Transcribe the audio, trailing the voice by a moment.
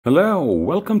Hello,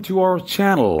 welcome to our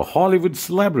channel, Hollywood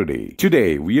Celebrity.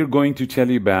 Today, we are going to tell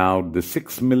you about the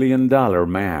 $6 Million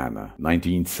Man,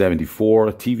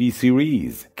 1974 TV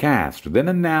series, cast then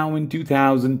and now in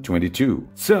 2022.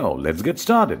 So, let's get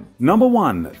started. Number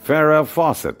 1, Farrah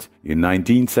Fawcett, in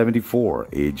 1974,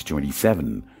 age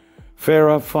 27.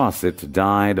 Farrah Fawcett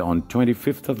died on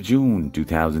 25th of June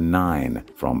 2009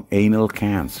 from anal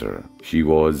cancer. She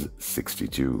was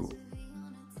 62.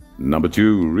 Number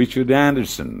 2, Richard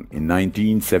Anderson, in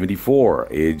 1974,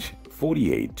 age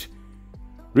 48.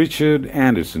 Richard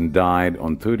Anderson died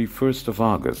on 31st of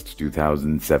August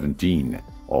 2017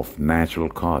 of natural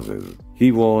causes.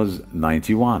 He was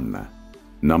 91.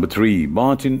 Number 3,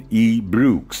 Martin E.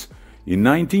 Brooks, in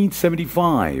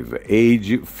 1975,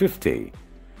 age 50.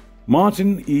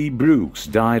 Martin E. Brooks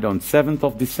died on 7th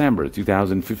of December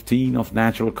 2015 of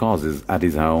natural causes at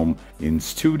his home in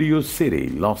Studio City,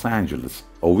 Los Angeles,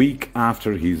 a week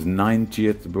after his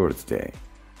 90th birthday.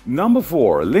 Number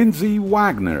 4, Lindsay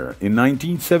Wagner, in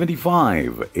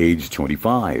 1975, age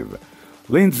 25.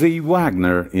 Lindsay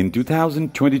Wagner in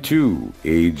 2022,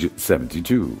 age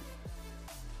 72.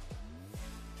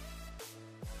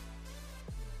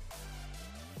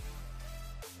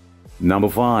 Number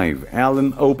 5,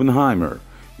 Alan Oppenheimer,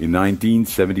 in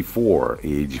 1974,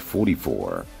 age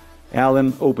 44.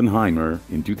 Alan Oppenheimer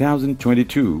in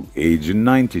 2022, age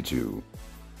 92.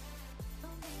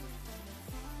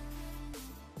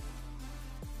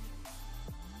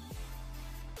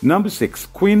 Number 6,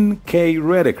 Quinn K.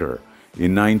 Redeker,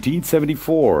 in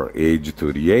 1974, age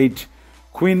 38.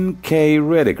 Quinn K.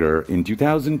 Redeker in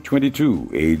 2022,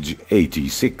 age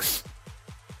 86.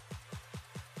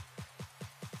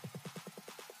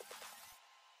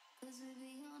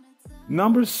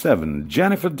 Number 7,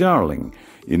 Jennifer Darling,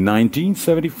 in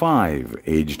 1975,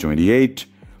 age 28.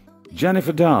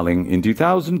 Jennifer Darling in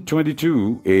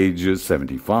 2022, age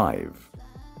 75.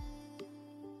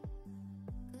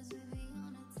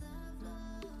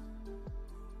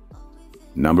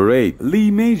 Number 8,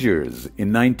 Lee Majors,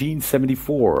 in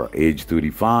 1974, age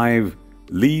 35.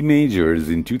 Lee Majors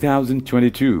in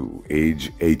 2022, age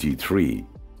 83.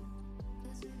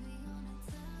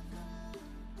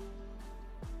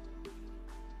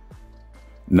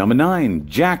 Number 9,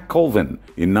 Jack Colvin,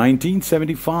 in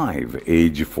 1975,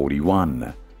 age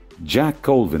 41. Jack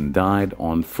Colvin died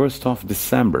on 1st of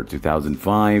December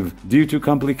 2005 due to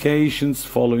complications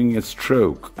following a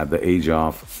stroke at the age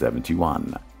of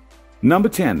 71. Number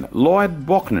 10, Lloyd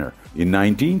Bochner, in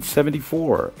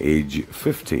 1974, age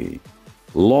 50.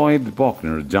 Lloyd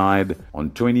Bochner died on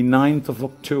 29th of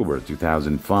October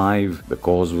 2005. The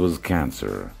cause was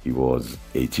cancer. He was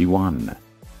 81.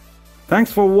 Thanks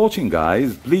for watching,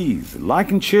 guys. Please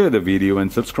like and share the video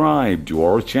and subscribe to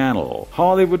our channel,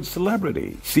 Hollywood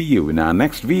Celebrity. See you in our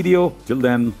next video. Till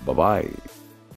then, bye-bye.